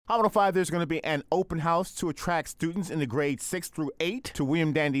Holiday 5, there's going to be an open house to attract students in the grades 6 through 8 to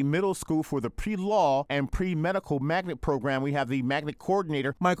William Dandy Middle School for the pre-law and pre-medical magnet program. We have the Magnet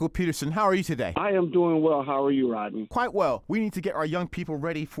Coordinator Michael Peterson. How are you today? I am doing well. How are you, Rodney? Quite well. We need to get our young people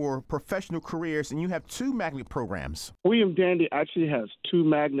ready for professional careers, and you have 2 magnet programs. William Dandy actually has 2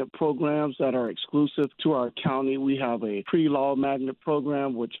 magnet programs that are exclusive to our county. We have a pre-law magnet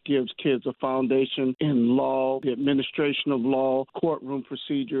program, which gives kids a foundation in law, the administration of law, courtroom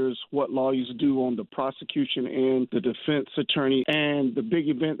procedures, what lawyers do on the prosecution end, the defense attorney, and the big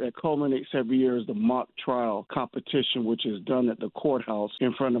event that culminates every year is the mock trial competition, which is done at the courthouse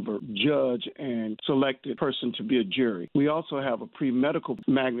in front of a judge and selected person to be a jury. We also have a pre-medical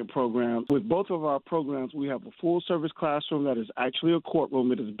magnet program. With both of our programs, we have a full-service classroom that is actually a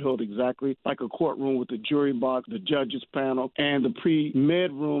courtroom. It is built exactly like a courtroom with the jury box, the judges panel, and the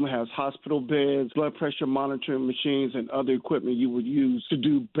pre-med room has hospital beds, blood pressure monitoring machines, and other equipment you would use to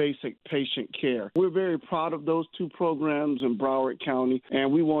do basic patient care. We're very proud of those 2 programs in Broward County,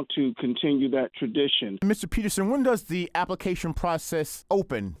 and we want to continue that tradition. Mr. Peterson, when does the application process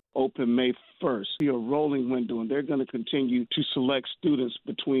open? Open May 1st, be a rolling window, and they're going to continue to select students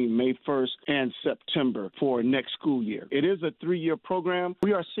between May 1st and September for next school year. It is a 3-year program.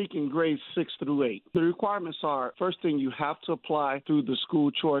 We are seeking grades 6 through 8. The requirements are, first thing, you have to apply through the school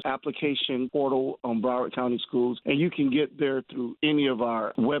choice application portal on Broward County Schools, and you can get there through any of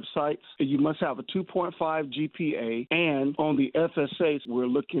our websites. You must have a 2.5 GPA, and on the FSAs, we're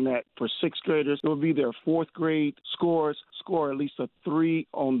looking at, for 6th graders, it will be their 4th grade scores, score at least a 3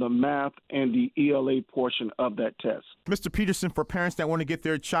 on the math and the ELA portion of that test. Mr. Peterson, for parents that want to get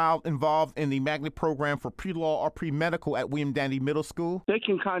their child involved in the magnet program for pre-law or pre-medical at William Dandy Middle School, they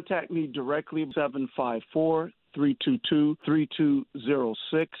can contact me directly, 754-322-3206,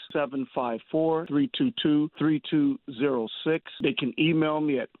 754-322-3206. They can email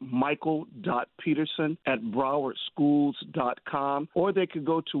me at michael.peterson@browardschools.com, or they could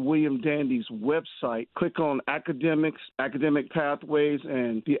go to William Dandy's website, click on academics, academic pathways,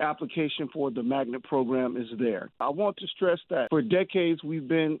 and the application for the magnet program is there. I want to stress that for decades we've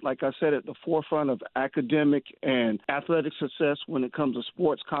been, like I said, at the forefront of academic and athletic success when it comes to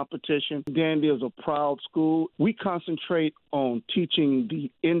sports competition. Dandy is a proud school. We concentrate on teaching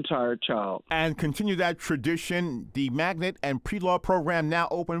the entire child. And continue that tradition. The Magnet and Pre-Law program now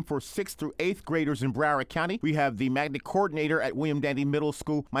open for 6th through 8th graders in Broward County. We have the Magnet Coordinator at William Dandy Middle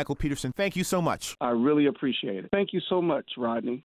School, Michael Peterson. Thank you so much. I really appreciate it. Thank you so much, Rodney.